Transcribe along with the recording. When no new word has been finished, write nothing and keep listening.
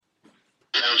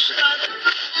We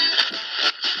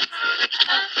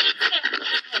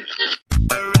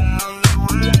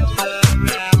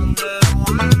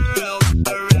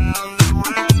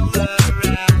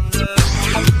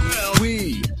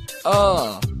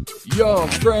are your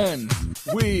friends.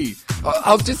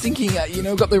 I was just thinking,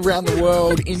 got the Around the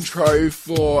World intro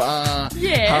for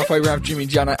Halfway Around Jimmy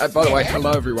and Gianna. By the way,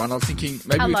 hello everyone. I was thinking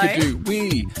maybe we could do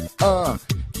We Are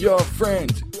Your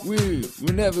Friends. We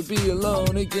will never be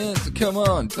alone again. So come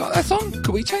on. That song, could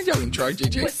we change our intro,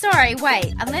 Gigi? Sorry,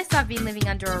 wait. Unless I've been living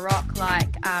under a rock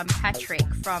like Patrick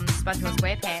from SpongeBob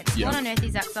SquarePants. Yeah. What on earth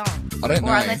is that song? I don't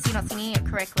know. Or unless you're not singing it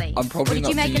correctly. I'm probably or did not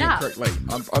you make singing it up? Correctly.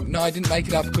 No, I didn't make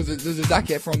it up because there's a Zac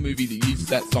Efron movie that uses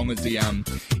that song as the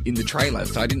in the trailer,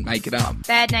 so I didn't make it up.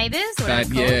 Bad Neighbours? Something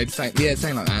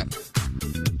like that.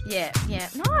 Yeah.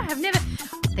 No, I have never...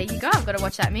 There you go. I've got to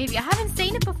watch that movie. I haven't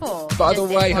seen it before. By the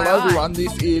Just way, FYI. hello everyone.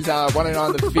 This is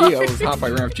 109 The Feels,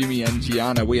 halfway around Jimmy and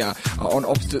Gianna. We are on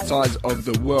opposite sides of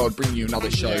the world, bringing you another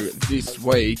show this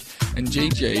week. And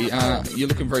Gigi, you're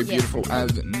looking very beautiful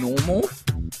as normal.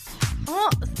 Oh,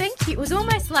 thank you. It was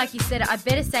almost like you said, I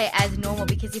better say as normal,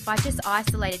 because if I just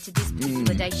isolate it to this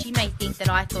particular day, she may think that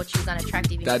I thought she was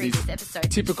unattractive in previous episodes.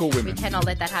 Typical women. We cannot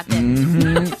let that happen.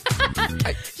 Mm-hmm.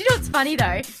 Do you know what's funny though?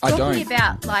 I Talking don't.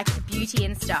 about like beauty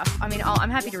and stuff. I mean, I'm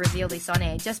happy to reveal this on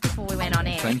air. Just before we went on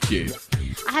air, Thank you.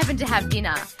 I happened to have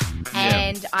dinner,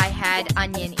 and I had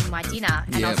onion in my dinner,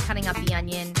 and I was Yep. cutting up the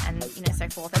onion, and so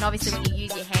forth. And obviously, when you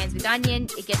use your hands with onion,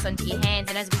 it gets onto your hands,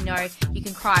 and as we know, you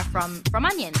can cry from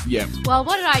onion. Yeah. Well,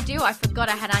 what did I do? I forgot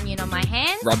I had onion on my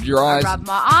hands. Rubbed your eyes. I rubbed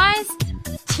my eyes,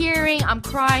 tearing. I'm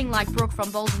crying like Brooke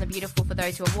from Bold and the Beautiful for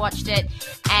those who have watched it.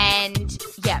 And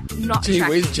not Gee attractive.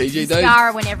 whiz, Gigi,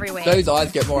 Mascara went everywhere. Those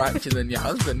eyes get more action than your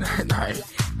husband, don't they?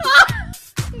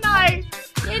 No,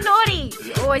 you're naughty.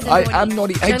 You're always naughty. I'm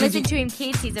naughty. Hey, Don't Gigi, listen to him,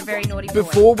 kids. He's a very naughty boy.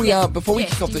 Before we Yeah.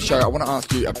 kick off the show, I want to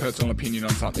ask you a personal opinion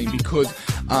on something, because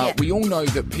we all know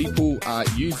that people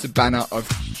use the banner of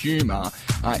humour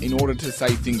in order to say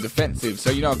things offensive.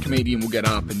 So, a comedian will get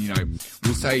up and,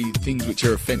 will say things which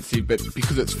are offensive, but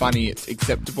because it's funny, it's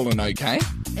acceptable and okay.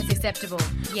 It's acceptable.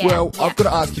 Yeah. Well, yeah. I've got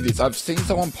to ask you this. I've seen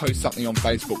someone post something on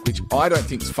Facebook which I don't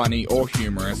think is funny or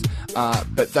humorous,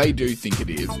 but they do think it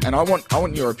is. And I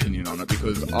want your opinion on it,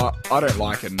 because I don't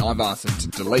like it, and I've asked them to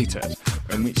delete it,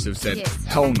 in which they've said,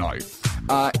 hell no.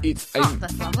 That's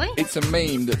lovely. It's a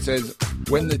meme that says,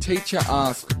 when the teacher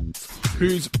asks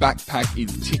whose backpack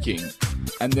is ticking,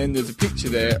 and then there's a picture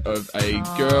there of a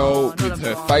girl with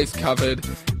her face covered,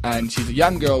 and she's a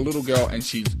young girl, little girl, and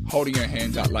she's holding her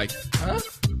hands out like, huh?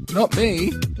 Not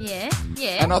me. Yeah.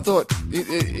 And I thought,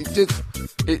 it's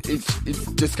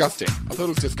disgusting. I thought it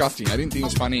was disgusting. I didn't think it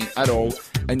was funny at all.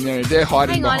 And, they're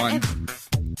hiding behind...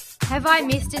 Have I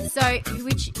missed it? So,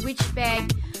 which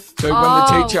bag... So when the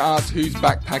teacher asks whose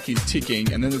backpack is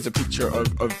ticking, and then there's a picture of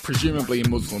presumably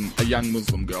a young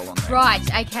Muslim girl on there. Right,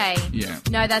 okay. Yeah.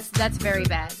 No, that's very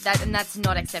bad. That's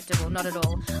not acceptable, not at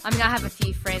all. I mean, I have a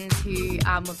few friends who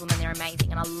are Muslim and they're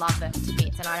amazing, and I love them to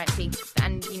bits. And I don't think,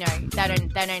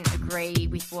 they don't agree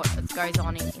with what goes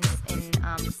on in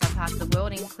some parts of the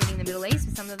world, including the Middle East,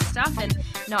 with some of the stuff. And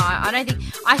no, I don't think.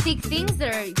 I think things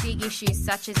that are big issues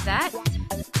such as that,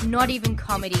 not even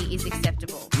comedy is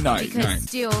acceptable. No, because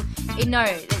still.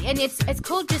 And it's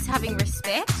called just having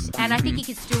respect, and I think it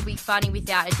can still be funny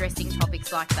without addressing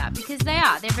topics like that, because they're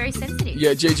very sensitive.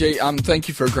 Yeah, Gigi, thank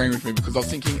you for agreeing with me, because I was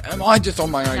thinking, am I just on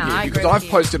my own here? I Because agree I've with you.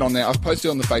 posted on there, I've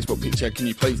posted on the Facebook picture, can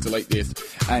you please delete this?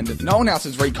 And no one else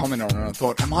has re-commented on it. I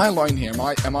thought, am I alone here?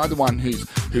 Am I the one who's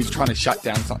trying to shut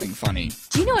down something funny?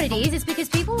 Do you know what it is? It's because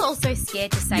people are also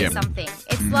scared to say something.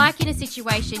 It's like in a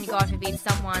situation, God forbid,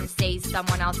 someone sees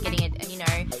someone else getting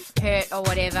hurt or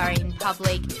whatever in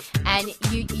public, and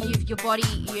your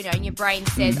body, and your brain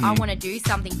says, I want to do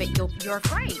something, but you're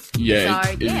afraid. Yeah,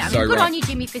 So, good on you,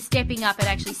 Jimmy, for stepping up and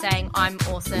actually saying, I'm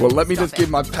awesome. Well, let me Stop just it. give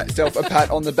myself a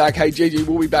pat on the back. Hey, Gigi,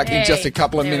 we'll be back in just a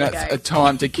couple of there we minutes go. of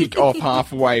time to kick off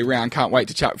halfway around. Can't wait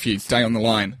to chat with you. Stay on the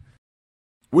line.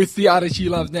 With the artists you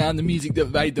love now and the music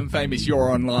that made them famous,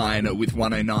 you're online with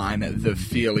 109 The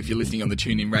Feel. If you're listening on the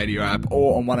TuneIn Radio app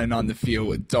or on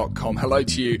 109thefeel.com. Hello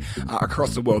to you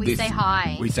across the world. We say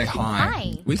hi. We say hi.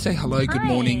 Hi. We say hello, good Hi.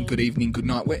 morning, good evening, good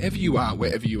night, wherever you are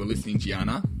listening,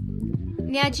 Gianna.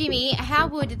 Now, Jimmy, how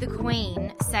would the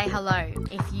Queen say hello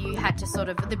if you had to sort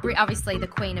of... obviously, the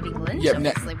Queen of England. Yeah,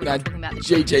 obviously, we're now, not talking about the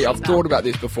Gigi, I've Queen, thought about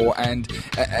this before, and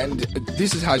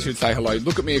this is how she would say hello.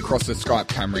 Look at me across the Skype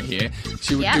camera here.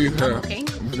 She would do her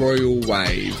royal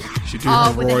wave. She'd do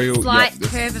her with royal... a slight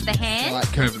curve of the hand?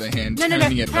 Slight curve of the hand, No.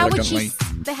 turning it How elegantly.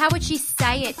 how would she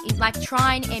say it? Like,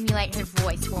 try and emulate her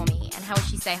voice for me. And how would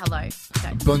she say hello?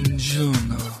 Okay.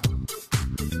 Buongiorno.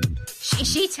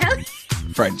 Is she Italian?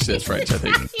 French, that's French, I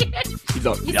think. Yeah. You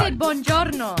said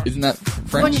buongiorno. Isn't that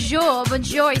French?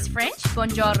 Bonjour is French.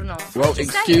 Buongiorno. Well,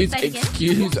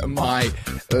 excuse my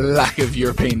lack of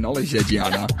European knowledge there,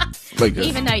 Gianna.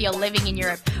 Even though you're living in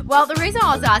Europe. Well, the reason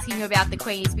I was asking you about the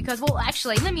Queen is because, well,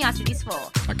 actually, let me ask you this for.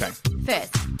 Okay.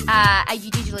 First, are you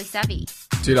digitally savvy?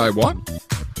 Did I what?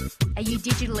 Are you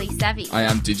digitally savvy? I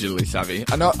am digitally savvy.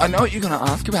 I know what you're going to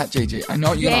ask about, Gigi. I know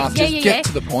what you're going to ask. Just get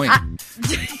to the point.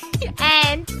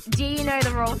 And do you know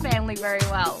the royal family very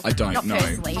well? I don't know. Not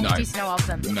personally. No. You just know of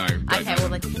them. No. Okay, well,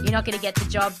 then you're not going to get the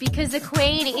job because the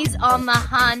Queen is on the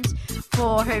hunt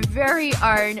for her very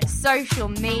own social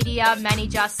media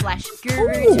manager /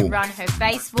 guru to run her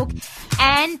Facebook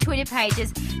and Twitter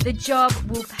pages. The job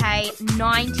will pay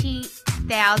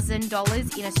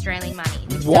 $90,000 in Australian money,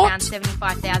 which is around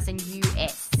 75,000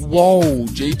 US. Whoa,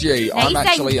 Gigi, now I'm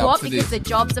actually up to because this. the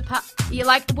jobs are... You're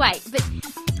like, wait, but...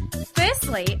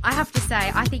 Firstly, I have to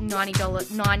say, I think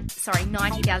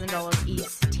 $90,000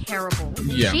 is terrible.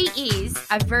 Yeah. She is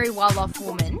a very well-off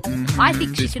woman. Mm-hmm, I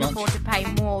think she can afford to pay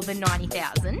more than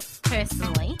 $90,000,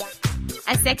 personally.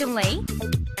 And secondly,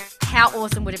 how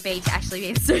awesome would it be to actually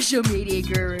be a social media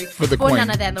guru for none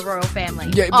other than the royal family?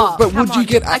 Yeah, but would you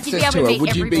get access to her?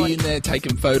 Would you be in there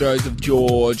taking photos of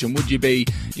George, and would you be,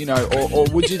 or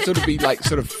would you sort of be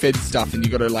sort of fed stuff and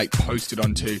you got to post it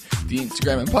onto the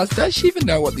Instagram? And plus, does she even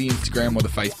know what the Instagram or the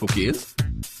Facebook is?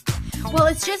 Well,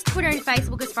 it's just Twitter and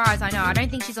Facebook as far as I know. I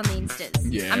don't think she's on the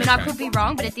Instas. Yeah, I could be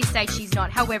wrong, but at this stage she's not.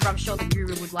 However, I'm sure the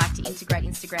guru would like to integrate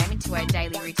Instagram into her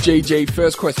daily routine. Gigi,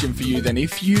 first question for you then.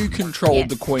 If you controlled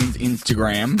the Queen's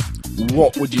Instagram,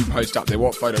 what would you post up there?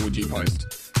 What photo would you post?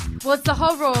 Well, it's the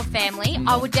whole royal family.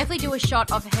 I would definitely do a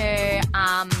shot of her...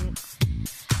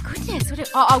 Goodness,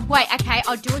 I'll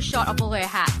do a shot of all her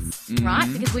hats, right?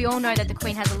 Because we all know that the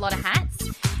Queen has a lot of hats.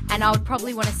 And I would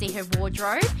probably want to see her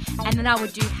wardrobe. And then I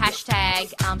would do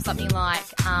hashtag something like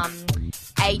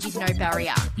age is no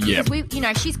barrier. Yeah.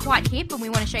 Because she's quite hip and we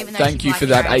want to show even though Thank you for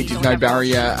that. Age is no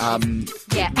barrier.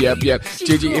 Yep.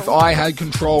 Gigi, cool. If I had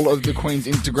control of the Queen's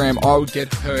Instagram, I would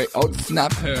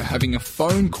snap her having a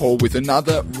phone call with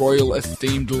another royal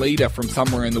esteemed leader from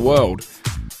somewhere in the world.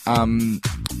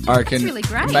 I reckon really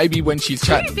great. Maybe when she's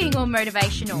chatting, being all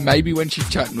motivational. Maybe when she's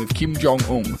chatting with Kim Jong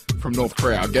Un from North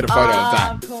Korea, I'll get a photo of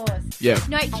that. Of course. Yeah.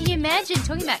 No, can you imagine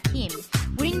talking about Kim?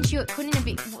 Couldn't it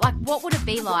be what would it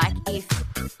be like if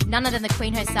none other than the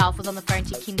Queen herself was on the phone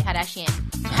to Kim Kardashian?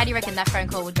 How do you reckon that phone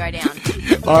call would go down?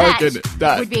 I reckon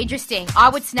that would be interesting. I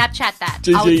would Snapchat that.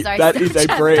 Gigi, that is a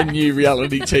brand new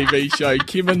reality TV show.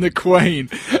 Kim and the Queen.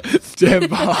 Stand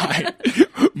by.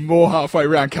 More Halfway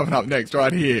Round coming up next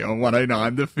right here on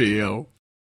 109 The Feel.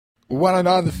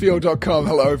 109thefield.com.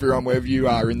 Hello everyone, wherever you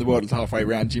are in the world. It's Halfway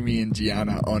Round. Jimmy and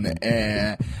Gianna on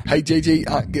air. Hey Gigi,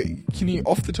 can you,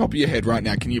 off the top of your head right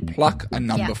now, can you pluck a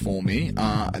number for me?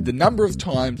 The number of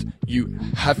times you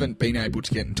haven't been able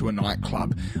to get into a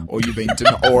nightclub, or you've been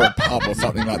or a pub or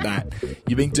something like that.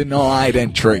 You've been denied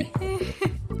entry.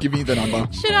 Give me the number.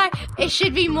 Should I? It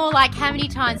should be more like, how many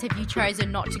times have you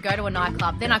chosen not to go to a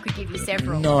nightclub? Then I could give you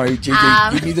several. No, Gigi,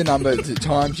 give me the number. The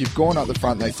times you've gone up the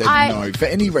front, they said no for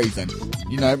any reason.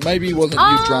 Maybe it wasn't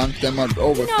you drunk. They might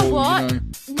all were full.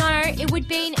 No, it would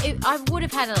be. I would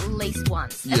have had it at least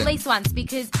once. Yeah. At least once,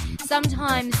 because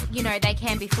sometimes they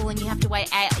can be full, and you have to wait.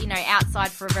 Outside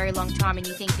for a very long time, and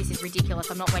you think this is ridiculous.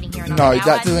 I'm not waiting here another hour. No,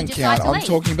 that doesn't count. I'm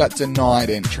talking about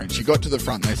denied entrance. You got to the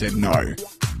front, and they said no.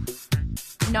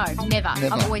 No, never.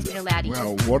 I've always been allowed in.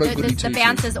 Well, what a goody two-shoes. The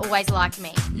bouncers always liked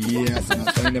me. Yes, and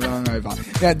I've seen them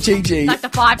hungover. Now, Gigi... Like the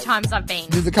 5 times I've been.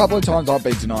 There's a couple of times I've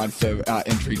been denied for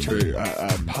entry to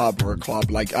a pub or a club.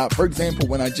 For example,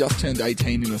 when I just turned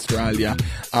 18 in Australia,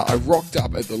 I rocked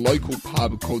up at the local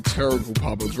pub called Terrigal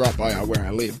Pub. It was right by where I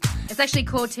live. It's actually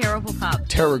called Terrible Pub.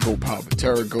 Terrigal Pub.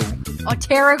 Terrigal. Oh,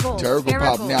 Terrigal. Terrigal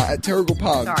Pub. Now, at Terrigal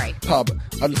Pub,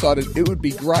 I decided it would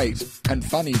be great and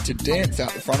funny to dance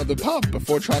out the front of the pub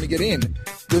before trying to get in.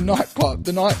 The night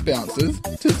bouncers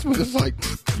just were just like,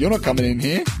 you're not coming in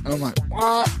here. And I'm like,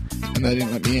 what? And they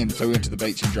didn't let me in, so we went to the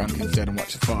beach and drunk instead and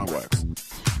watched the fireworks.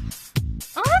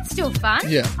 Oh, that's still fun.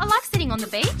 Yeah. I like sitting on the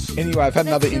beach. Anyway, I've had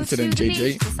another incident,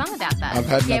 Gigi. There's a song about that. I've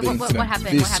had another incident what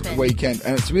happened? Weekend,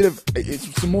 and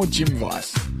it's some more gym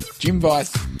vice. Gym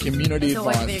vice, community advice. There's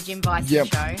always a bit of gym vice in the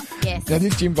show. Yes. Now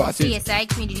this gym vice is... CSA,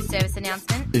 Community Service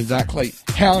Announcement. Exactly.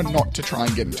 How not to try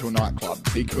and get into a nightclub,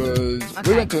 because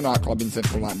we went to a nightclub in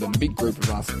central London, a big group of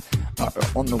us,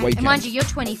 on the weekend. And mind you, you're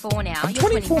 24 now. I'm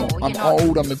 24. I'm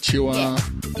old, I'm mature, Yeah,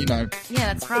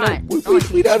 that's right.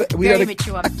 We'd had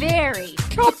mature. Very.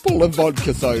 Couple of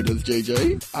vodka sodas,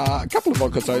 Gigi. A couple of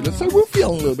vodka sodas, so we're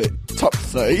feeling a little bit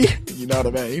topsy, you know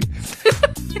what I mean?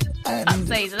 And,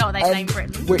 so is that what they say in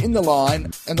Britain? We're in the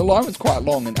line, and the line was quite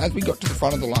long. And as we got to the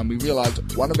front of the line, we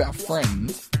realised one of our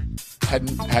friends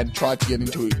had tried to get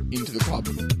into the club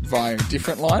via a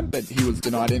different line, but he was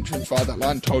denied entrance via that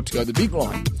line, told to go the big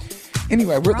line.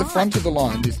 Anyway, we're at the front of the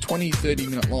line, this 20,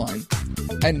 30-minute line,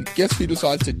 and guess who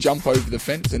decides to jump over the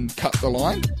fence and cut the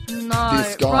line? No,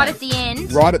 this guy. right at the end?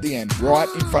 Right at the end, right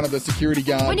in front of the security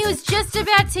guard. When he was just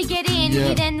about to get in,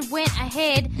 he then went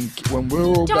ahead. And when we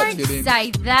were all about to get in... Don't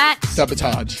say that.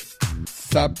 Sabotage.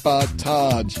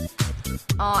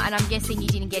 Oh, and I'm guessing you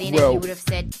didn't get in and you would have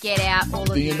said, get out, all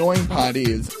of you. The annoying part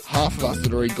is, half of us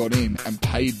had already got in and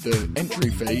paid the entry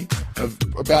fee of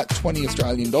about 20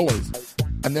 Australian dollars.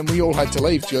 And then we all had to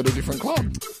leave to go to a different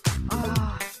club.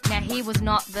 Oh, now he was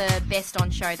not the best on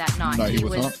show that night. No, he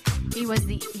was not. He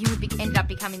ended up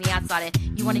becoming the outsider.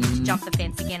 You wanted him to jump the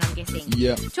fence again, I'm guessing.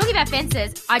 Yeah. Talking about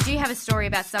fences, I do have a story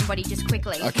about somebody just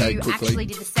quickly who actually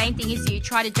did the same thing as you,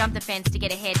 tried to jump the fence to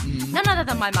get ahead. None other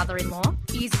than my mother-in-law.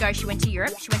 Years ago, she went to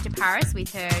Europe. She went to Paris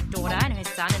with her daughter and her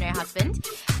son and her husband.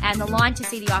 And the line to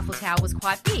see the Eiffel Tower was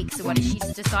quite big. So what did she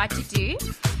decide to do?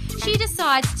 She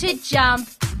decides to jump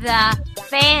the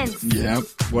fence. Yeah.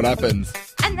 What happens?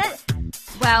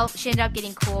 Well, she ended up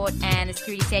getting caught and the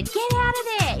security said, get out of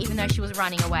there, even though she was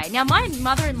running away. Now, my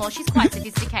mother-in-law, she's quite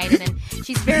sophisticated and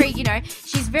she's very,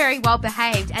 she's very well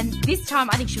behaved. And this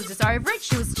time, I think she was just over it.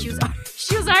 She was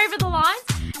over the lines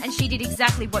and she did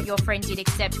exactly what your friend did,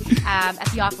 except at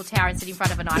the Eiffel Tower and sit in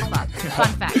front of a nightclub.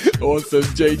 Fun fact. Awesome,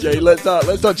 GG.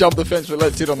 Let's not jump the fence, but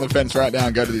let's sit on the fence right now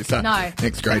and go to this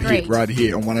next great hit right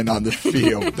here on 109 The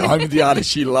Field. The home of the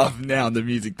artists you love now and the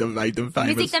music that made them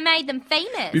famous. Music that made them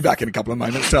famous. Be back in a couple of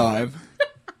moments' time.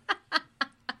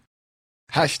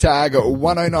 Hashtag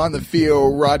 109 The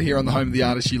Field right here on the home of the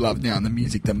artists you love now and the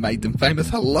music that made them famous.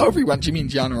 Hello everyone, Jimmy and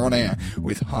Gianna on air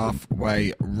with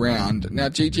Halfway Round. Now,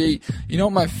 Gigi, you know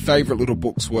what my favourite little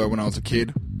books were when I was a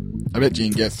kid? I bet you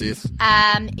can guess this.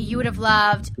 You would have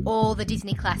loved all the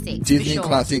Disney classics. Disney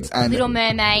classics and Little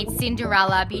Mermaid,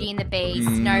 Cinderella, Beauty and the Beast,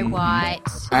 Snow White.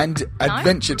 And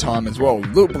Adventure Time as well.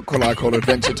 Little book what I call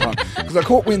Adventure Time. Because I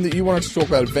caught wind that you wanted to talk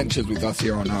about adventures with us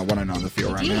here on 109 The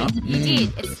Field right now. You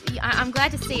did. I'm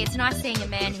glad to see. It's nice seeing a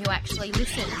man who actually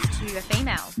listens to a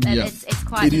female. Yeah. It's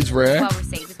quite. It is rare. Well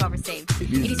received. It's well received.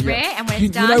 It is rare, and when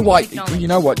it's done, you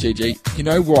know what, Gigi? You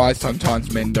know why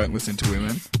sometimes men don't listen to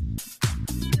women?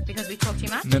 Because we talk too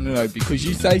much? No. Because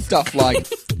you say stuff like,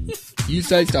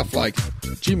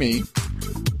 Jimmy,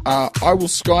 I will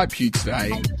Skype you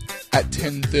today at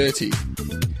 10:30.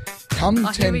 Come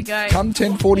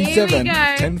 10:47.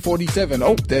 10:47.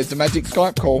 Oh, there's the magic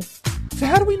Skype call. So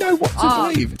how do we know what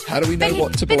to believe? How do we know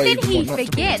what to believe and what not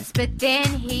to believe? But then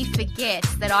he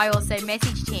forgets that I also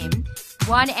messaged him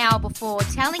 1 hour before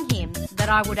telling him that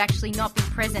I would actually not be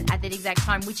present at that exact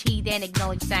time, which he then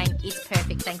acknowledged saying, it's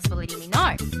perfect, thanks for letting me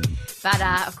know. But,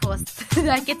 of course,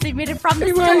 that gets omitted from the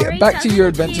story. Anyway, back to your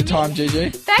adventure time,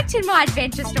 Gigi. Back to my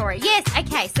adventure story. Yes,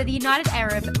 okay, so the United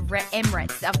Arab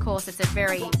Emirates, of course, it's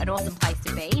an awesome place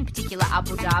to be, in particular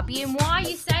Abu Dhabi. And why,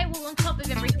 you say? Well, on top of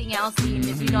everything else the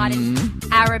United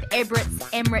Arab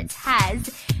Emirates has,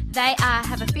 they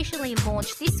have officially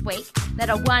launched this week that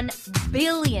a $1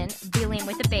 billion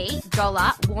with a B,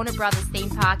 dollar Warner Brothers theme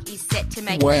park is set to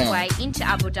make its way into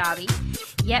Abu Dhabi.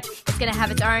 Yep, it's going to have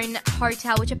its own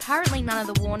hotel, which apparently none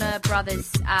of the Warner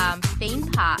Brothers theme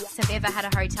parks have ever had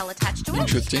a hotel attached to it.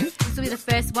 Interesting. This will be the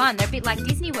first one. They're a bit like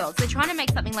Disney World. So they're trying to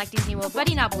make something like Disney World, but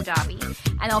in Abu Dhabi.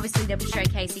 And obviously they'll be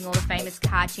showcasing all the famous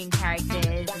cartoon characters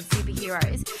and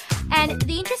superheroes. And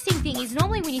the interesting thing is,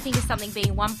 normally when you think of something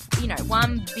being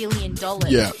 $1 billion,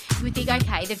 you would think,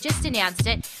 okay, they've just announced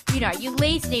it. You at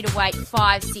least need to wait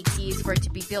 5-6 years for it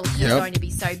to be built. It's going to be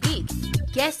so big.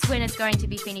 Guess when it's going to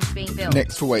be finished being built?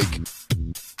 Next week.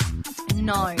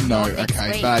 No,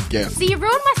 okay, week. Bad guess. So you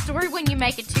ruined my story when you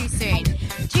make it too soon.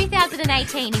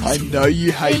 2018. I know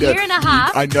you hate it. A year and a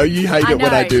half. I know you hate it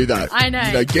when I do that. I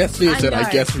know. Guess this and I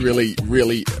guess really,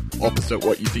 really opposite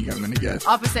what you think I'm going to guess.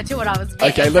 Opposite to what I was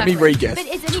guessing. Okay, let me re-guess.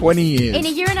 20 years. In a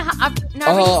year and a half.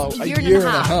 A year and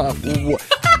a half.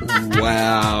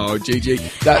 Wow, Gigi.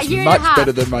 That's much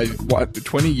better than my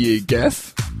 20-year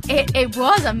guess. It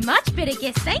was a much better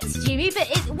guess. Thanks, Jimmy. But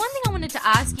one thing I wanted to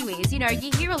ask you is, you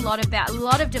hear a lot of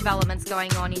developments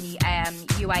going on in the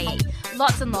UAE.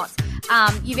 Lots and lots.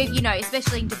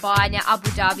 Especially in Dubai, now Abu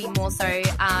Dhabi more so.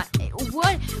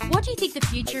 What do you think the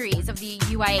future is of the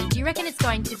UAE? Do you reckon it's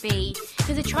going to be,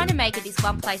 because they're trying to make it this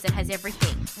one place that has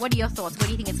everything. What are your thoughts? Where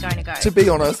do you think it's going to go? To be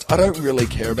honest, I don't really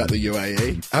care about the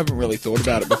UAE. I haven't really thought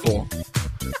about it before.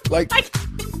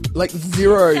 Like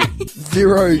zero,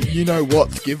 you know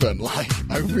what's given. Like,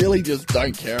 I really just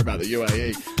don't care about the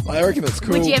UAE. Like, I reckon it's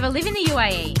cool. Would you ever live in the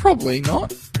UAE? Probably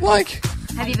not. Like...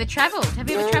 Have you ever travelled? Have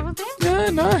you ever travelled there? Yeah,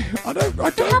 no. I don't How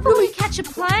really... about when you catch a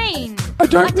plane? I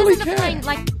don't like, really doesn't care. The plane,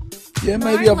 like... Yeah,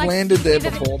 maybe no, I've like, landed there you've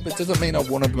ever- before, but it doesn't mean I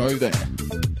want to go there.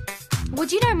 Well,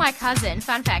 do you know my cousin?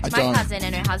 Fun fact: my cousin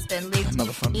and her husband lived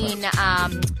Another fun in.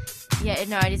 Yeah,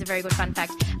 no, it is a very good fun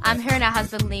fact. Her and her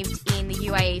husband lived in the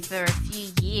UAE for a few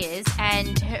years,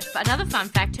 and another fun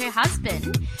fact: her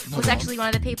husband was actually one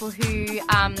of the people who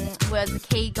was the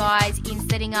key guys in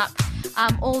setting up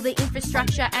all the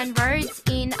infrastructure and roads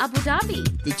in Abu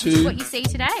Dhabi. Which is what you see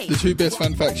today. The two best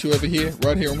fun facts you ever hear,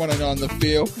 right here on 109 The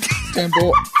Field.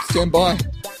 Stand by.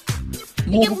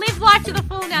 You can live life to the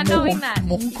full now, knowing that.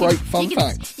 More great fun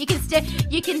facts. You can step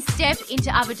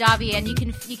into Abu Dhabi and you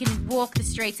can walk the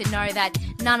streets and know that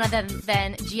none other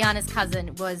than Gianna's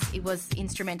cousin was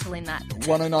instrumental in that.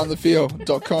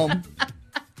 109thefield.com.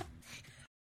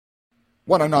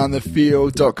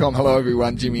 109thefield.com. Hello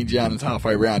everyone, Jimmy and Gianna's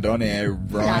halfway round on air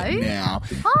now.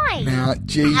 Hi. Now,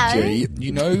 Gigi,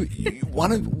 you know,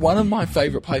 one of my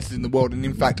favourite places in the world, and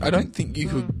in fact, I don't think you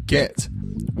could get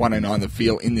 109 The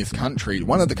Field in this country.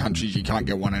 One of the countries you can't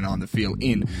get 109 The Field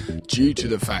in due to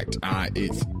the fact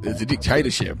it's a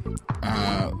dictatorship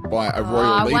by a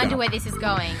royal leader. I wonder where this is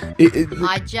going.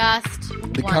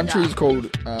 The country is called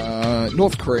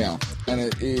North Korea, and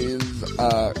it is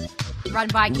run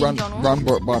by Kim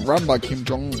Jong-un. Run by Kim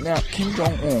Jong-un. Now, Kim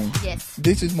Jong-un. Yes.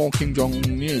 This is more Kim Jong-un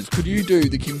news. Could you do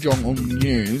the Kim Jong-un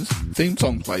news theme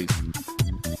song, please?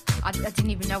 I didn't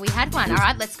even know we had one. All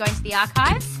right, let's go into the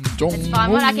archives. Let's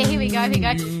find one. Okay, here we go.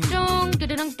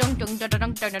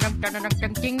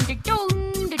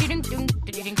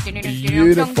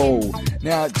 Beautiful.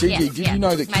 Now, Gigi, did you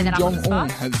know that Kim Jong-un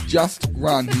has just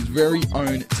run his very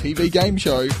own TV game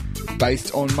show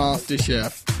based on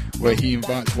MasterChef, where he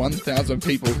invites 1,000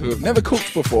 people who have never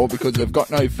cooked before because they've got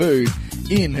no food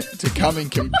in to come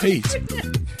and compete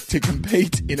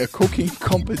in a cooking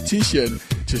competition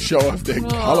to show off their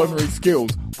culinary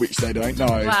skills, which they don't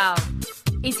know. Wow.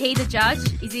 Is he the judge?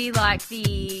 Is he like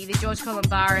the George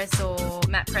Columbaris or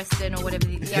Matt Preston or whatever?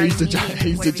 He's the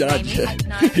judge. Yeah.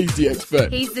 No. He's the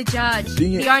expert. He's the judge.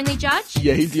 The only judge?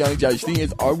 Yeah, he's the only judge. Thing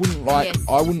is, I wouldn't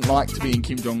like to be in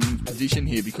Kim Jong-un's position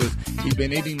here because he's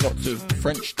been eating lots of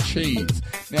French cheese.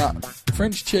 Now,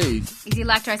 French cheese... Is he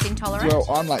lactose intolerant? Well,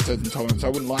 I'm lactose intolerant, so I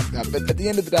wouldn't like that. But at the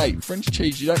end of the day, French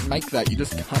cheese, you don't make that, you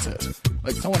just cut it.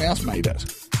 Like someone else made it.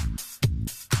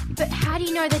 But how do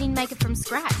you know they didn't make it from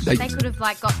scratch? They could have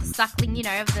got the suckling,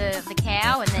 of the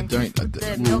cow and then put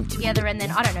the milk together and then,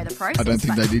 I don't know the process. I don't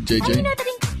think they did, Gigi. How do you know they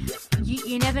didn't?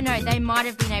 You never know. They might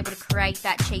have been able to create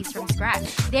that cheese from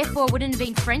scratch. Therefore, it wouldn't have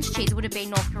been French cheese. It would have been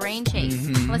North Korean cheese.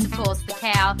 Mm-hmm. Unless, of course, the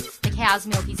cow's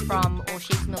milk is from, or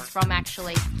sheep's milk's from,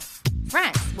 actually,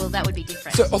 France. Well, that would be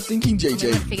different. So I was thinking,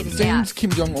 Gigi, seems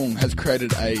Kim Jong-un has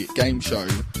created a game show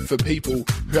for people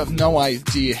who have no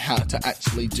idea how to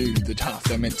actually do the task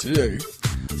they're meant to do.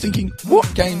 Thinking,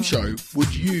 what game show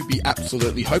would you be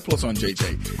absolutely hopeless on,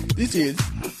 Gigi? This is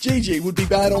Gigi would be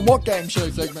bad on what game show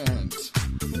segment?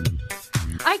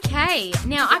 Okay,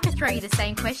 now I could throw you the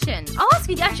same question. I'll ask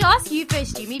you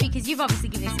first, Jimmy, because you've obviously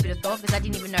given this a bit of thought because I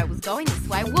didn't even know it was going this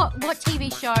way. What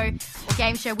TV show or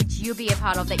game show would you be a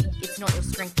part of that it's not your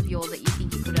strength of yours that you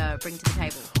think you could bring to the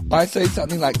table? I say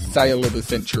something like Sale of the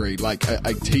Century, like a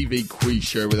TV quiz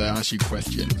show where they ask you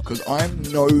questions, because I'm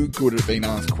no good at being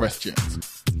asked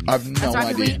questions. I've no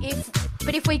idea.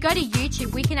 But if we go to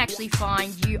YouTube, we can actually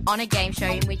find you on a game show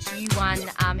in which you won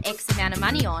X amount of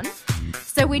money on.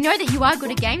 So we know that you are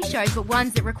good at game shows, but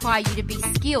ones that require you to be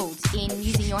skilled in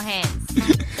using your hands.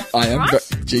 I am,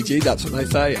 right? Gigi, that's what they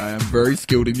say. I am very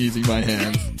skilled in using my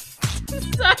hands.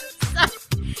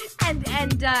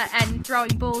 And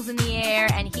throwing balls in the air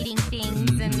and hitting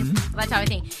things and that type of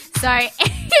thing. So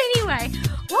anyway,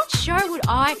 what show would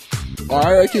I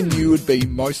reckon you would be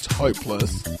most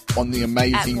hopeless on The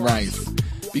Amazing Race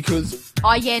because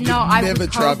you've never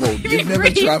travelled. You've never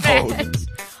travelled.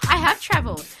 I have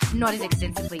travelled. Not as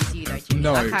extensively as you, don't you?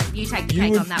 No. Okay, you take the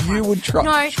cake on that one. You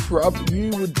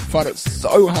would find it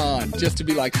so hard just to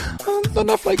be like, there's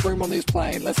enough leg room on this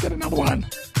plane. Let's get another one.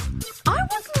 I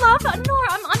would love it. No,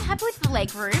 I'm happy with the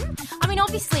leg room. I mean,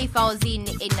 obviously, if I was in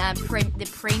the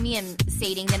premium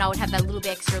seating, then I would have that little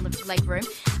bit extra leg room.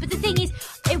 But the thing is,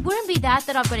 it wouldn't be that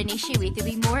I've got an issue with. It'd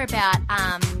be more about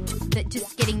that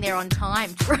just getting there on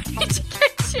time to get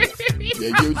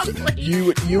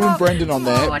you. You and Brendan on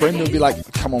there. Brendan would be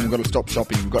like, come on, we've got to stop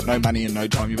shopping. We've got no money and no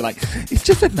time. You'd be like, it's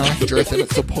just a nice dress and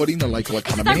it's supporting the local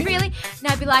economy. Really? No,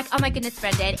 I'd be like, oh my goodness,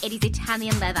 Brendan, it is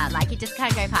Italian leather. Like, you just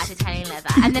can't go past Italian leather.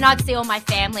 And then I'd see all my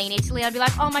family in Italy. I'd be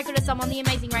like, oh my goodness, I'm on the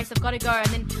Amazing Race. I've got to go. And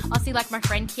then I'll see like my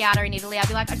friend Chiara in Italy. I'd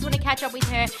be like, I just want to catch up with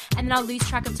her. And then I'll lose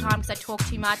track of time because I talk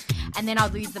too much. And then I'll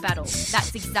lose the battle.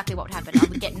 That's exactly what would happen. I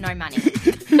would get no money.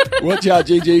 Watch out,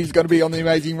 Gigi's going to be on the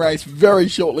Amazing Race very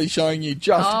shortly, showing you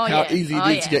just how easy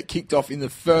it is to get kicked off in the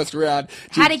first round.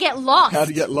 How to get lost. How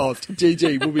to get lost.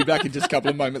 Gigi, we'll be back in just a couple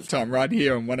of moments' time right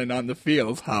here on 109 The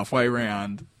Feel's Halfway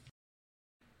Round.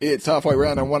 It's Halfway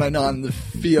Round on 109 The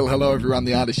Feel. Hello, everyone.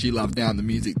 The artists you love now and the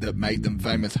music that made them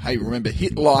famous. Hey, remember,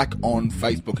 hit like on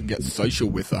Facebook and get social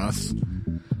with us.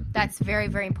 That's very,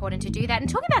 very important to do that. And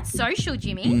talking about social,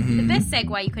 Jimmy, the best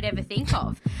segue you could ever think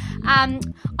of.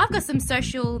 I've got some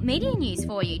social media news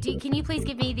for you. Can you please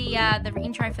give me the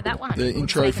intro for that one? The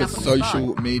intro for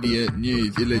social media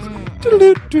news. It is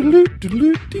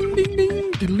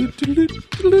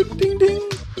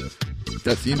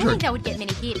That's the intro. I don't think that would get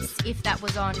many hits if that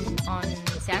was on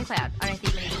SoundCloud. I don't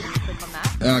think many people would click on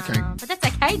that. Okay. But that's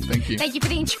okay. Thank you. Thank you for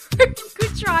the intro.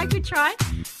 Good try.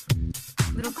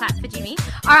 Little clap for Jimmy.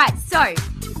 All right, so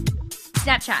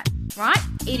Snapchat, right?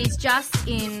 It is just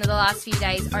in the last few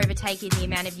days overtaking the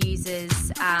amount of users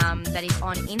that is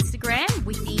on Instagram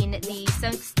within the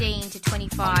 16 to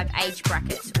 25 age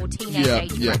bracket or teenage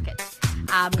age bracket.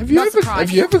 Have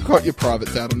you ever got your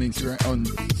privates out on Instagram, on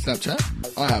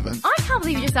Snapchat? I haven't. I can't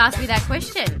believe you just asked me that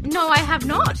question. No, I have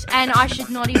not. And I should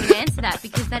not even answer that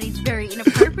because that is very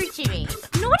inappropriate, Jimmy.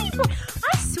 Naughty boy.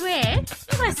 I swear,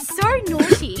 you are so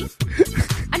naughty.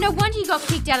 And no wonder you got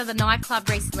kicked out of the nightclub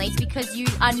recently. It's because you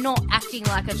are not acting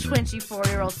like a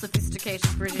 24-year-old sophisticated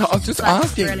British. No, I was just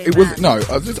asking. I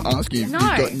was just asking if you'd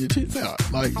gotten your tits out.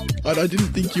 Like, I didn't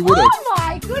think you would have. Oh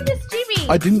my goodness, Jimmy!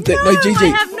 I didn't.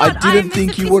 Gigi. I didn't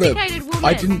think you would have.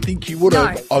 I didn't think you would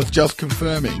have. I was just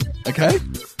confirming. Okay.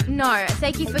 No,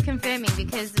 thank you for confirming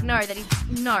because no. But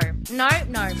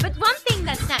one thing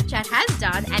that Snapchat has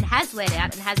done and has let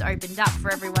out and has opened up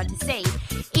for everyone to see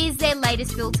is their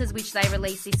latest filters, which they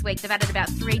released this week. They've added about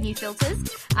 3 new filters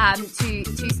to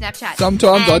Snapchat.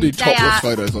 Sometimes I do topless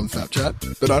photos on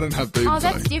Snapchat, but I don't have boobs. Oh,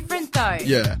 that's different though.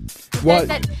 Yeah. What?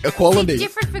 Equality. It's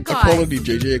different for guys. Equality,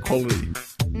 Gigi. Equality.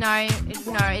 No,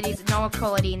 it is no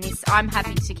equality in this. I'm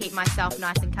happy to keep myself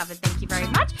nice and covered. Thank you very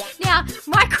much. Now,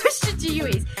 my question to you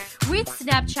is, with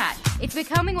Snapchat, it's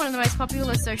becoming one of the most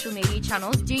popular social media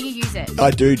channels. Do you use it?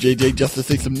 I do, Gigi, just to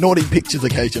see some naughty pictures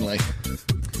occasionally.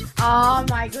 Oh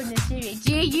my goodness, Jimmy.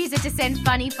 Do you use it to send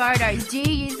funny photos? Do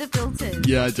you use the filters?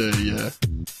 Yeah, I do, yeah.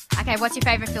 Okay, what's your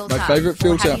favourite filter? My favourite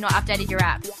filter... Or have you not updated your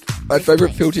app? My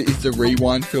favourite filter is the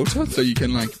rewind filter, so you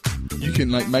can make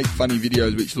funny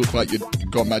videos which look like you've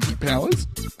got magic powers.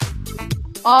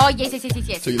 Oh, yes.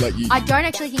 So I don't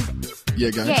actually think... Yeah,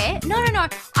 go. Yeah, no.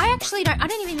 I actually don't. I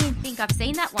don't even think I've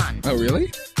seen that one. Oh,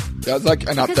 really? That was like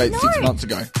an update 6 months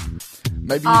ago.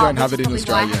 Maybe you don't have it in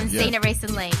Australia. I haven't seen it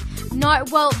recently. No,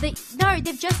 well, they've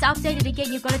just updated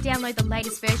again. You've got to download the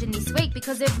latest version this week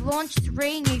because they've launched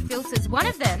 3 new filters. One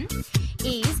of them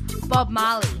is Bob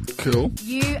Marley. Cool.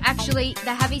 They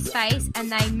have his face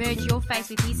and they merge your face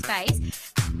with his face.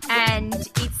 And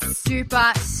it's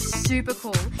super, super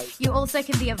cool. You also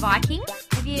can be a Viking.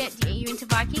 Are you into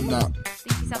Vikings? No.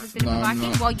 Think yourself as a bit of a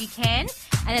Viking? Well, you can.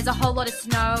 And there's a whole lot of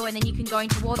snow, and then you can go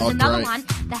into war. There's another one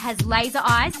that has laser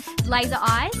eyes,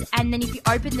 and then if you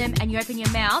open them and you open your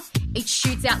mouth, it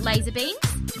shoots out laser beams.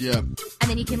 Yeah. And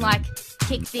then you can,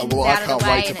 kick things out of the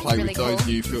way, and it's really cool. I can't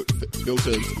wait to play with those new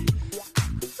filters.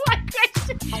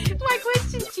 My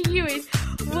question to you is,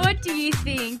 what do you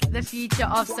think the future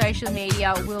of social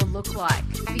media will look like?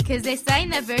 Because they're saying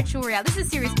that virtual reality... This is a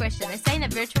serious question. They're saying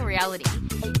that virtual reality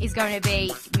is going to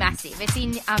be massive. It's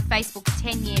in Facebook's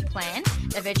 10-year plan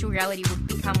that virtual reality will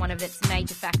become one of its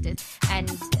major factors. And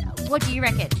what do you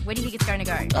reckon? Where do you think it's going to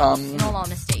go, in all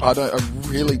honesty? I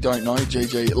really don't know,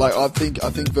 Gigi. I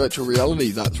think virtual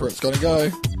reality, that's where it's going to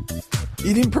go.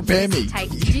 You didn't prepare me.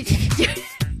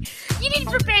 You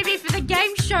didn't prepare me for the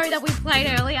game show that we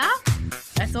played earlier.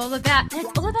 It's all about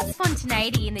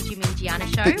spontaneity in the Jimmy and Gianna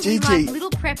show. But Gigi, we like little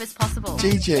prep as possible.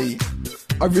 Gigi,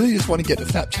 I really just want to get to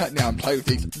Snapchat now and play with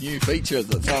these new features.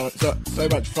 It's so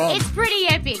much fun. It's pretty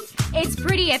epic.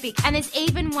 And there's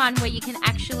even one where you can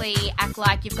actually act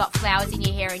like you've got flowers in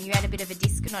your hair and you had a bit of a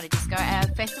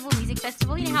music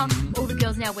festival. You know how all the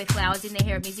girls now wear flowers in their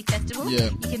hair at music festivals? Yeah.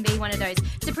 You can be one of those.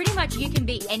 So pretty much you can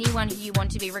be anyone who you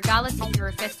want to be, regardless if you're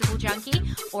a festival junkie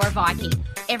or a Viking.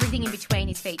 Everything in between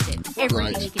is featured.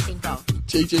 Everything you can think of.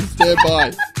 Gigi, stand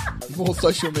by. More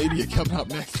social media coming up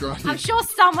next, right? I'm sure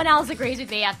someone else agrees with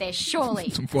me out there, surely.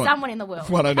 Someone in the world.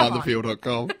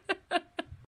 109thefield.com.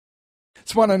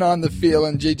 It's 109 The Feel,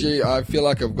 and Gigi, I feel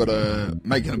like I've got to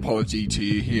make an apology to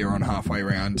you here on Halfway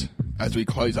Round as we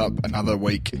close up another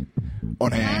week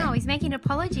on air. Wow, he's making an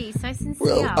apology. So sincere.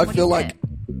 Well, I feel like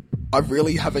I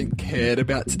really haven't cared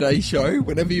about today's show.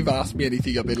 Whenever you've asked me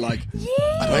anything, I've been like,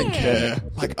 I don't care.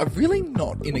 Like, I'm really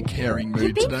not in a caring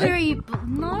mood today. You're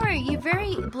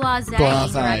very blasé in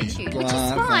your attitude, which is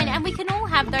fine, and we can all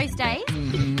have those days.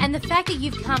 Mm-hmm. And the fact that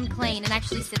you've come clean and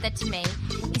actually said that to me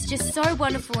is just so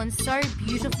wonderful and so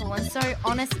beautiful and so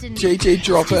honest and... Gigi,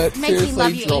 drop it.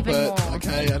 Seriously, drop it. More.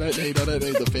 Okay, I don't need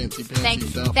the fancy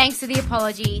stuff. Thanks for the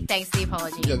apology.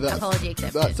 Yeah, apology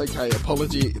accepted. That's okay.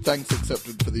 Thanks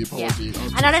accepted for the apology. Yeah.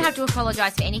 And I don't have to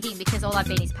apologise for anything because all I've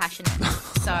been is passionate.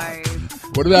 So...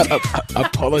 What about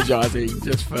apologising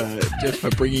just for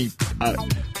bringing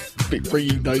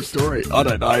those stories? I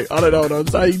don't know what I'm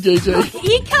saying, Gigi.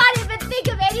 You can't even think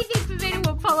of anything for me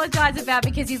to apologise about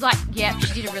because he's like, yeah,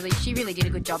 she really did a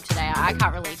good job today. I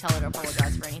can't really tell her to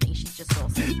apologise for anything. She's just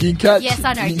awesome. You can catch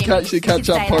the Catch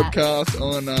Up podcast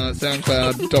on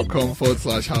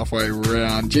soundcloud.com/halfway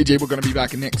round. Gigi, we're going to be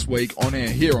back next week on air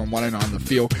here on 109 The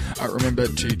Feel. Remember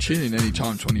to tune in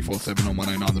anytime 24/7 on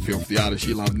 109 The Feel for the artists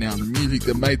you love now and the music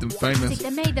that made them famous.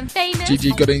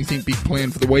 Gigi, got anything big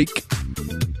planned for the week?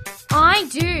 I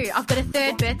do. I've got a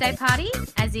third birthday party,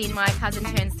 as in my cousin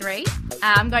turns 3.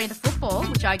 I'm going to the football,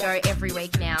 which I go every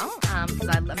week now, because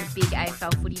I'm a big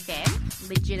AFL footy fan.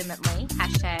 Legitimately.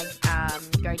 Hashtag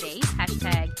go D's.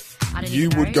 Hashtag I don't You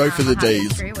even would know, go for the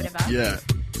D's. Or whatever. Yeah.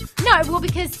 No, well,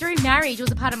 because through marriage it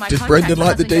was a part of my contract. Does Brendan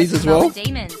like the D's as well?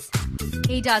 Demons.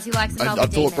 He does. He likes the Melbourne I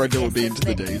thought Brendan would be into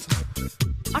the D's.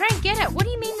 I don't get it. What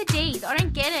do you mean the D's? I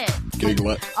don't get it. Google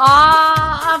it.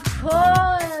 Oh, of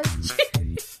course.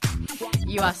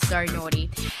 You are so naughty.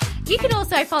 You can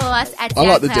also follow us at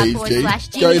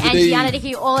SoundCloud.com/Ginny and Gianna to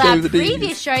hear all our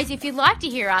previous shows. If you'd like to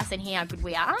hear us and hear how good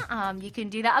we are, you can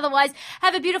do that. Otherwise,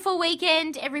 have a beautiful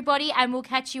weekend, everybody, and we'll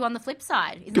catch you on the flip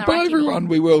side. Goodbye, everyone.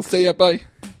 We will see you. Bye.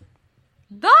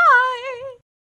 Bye.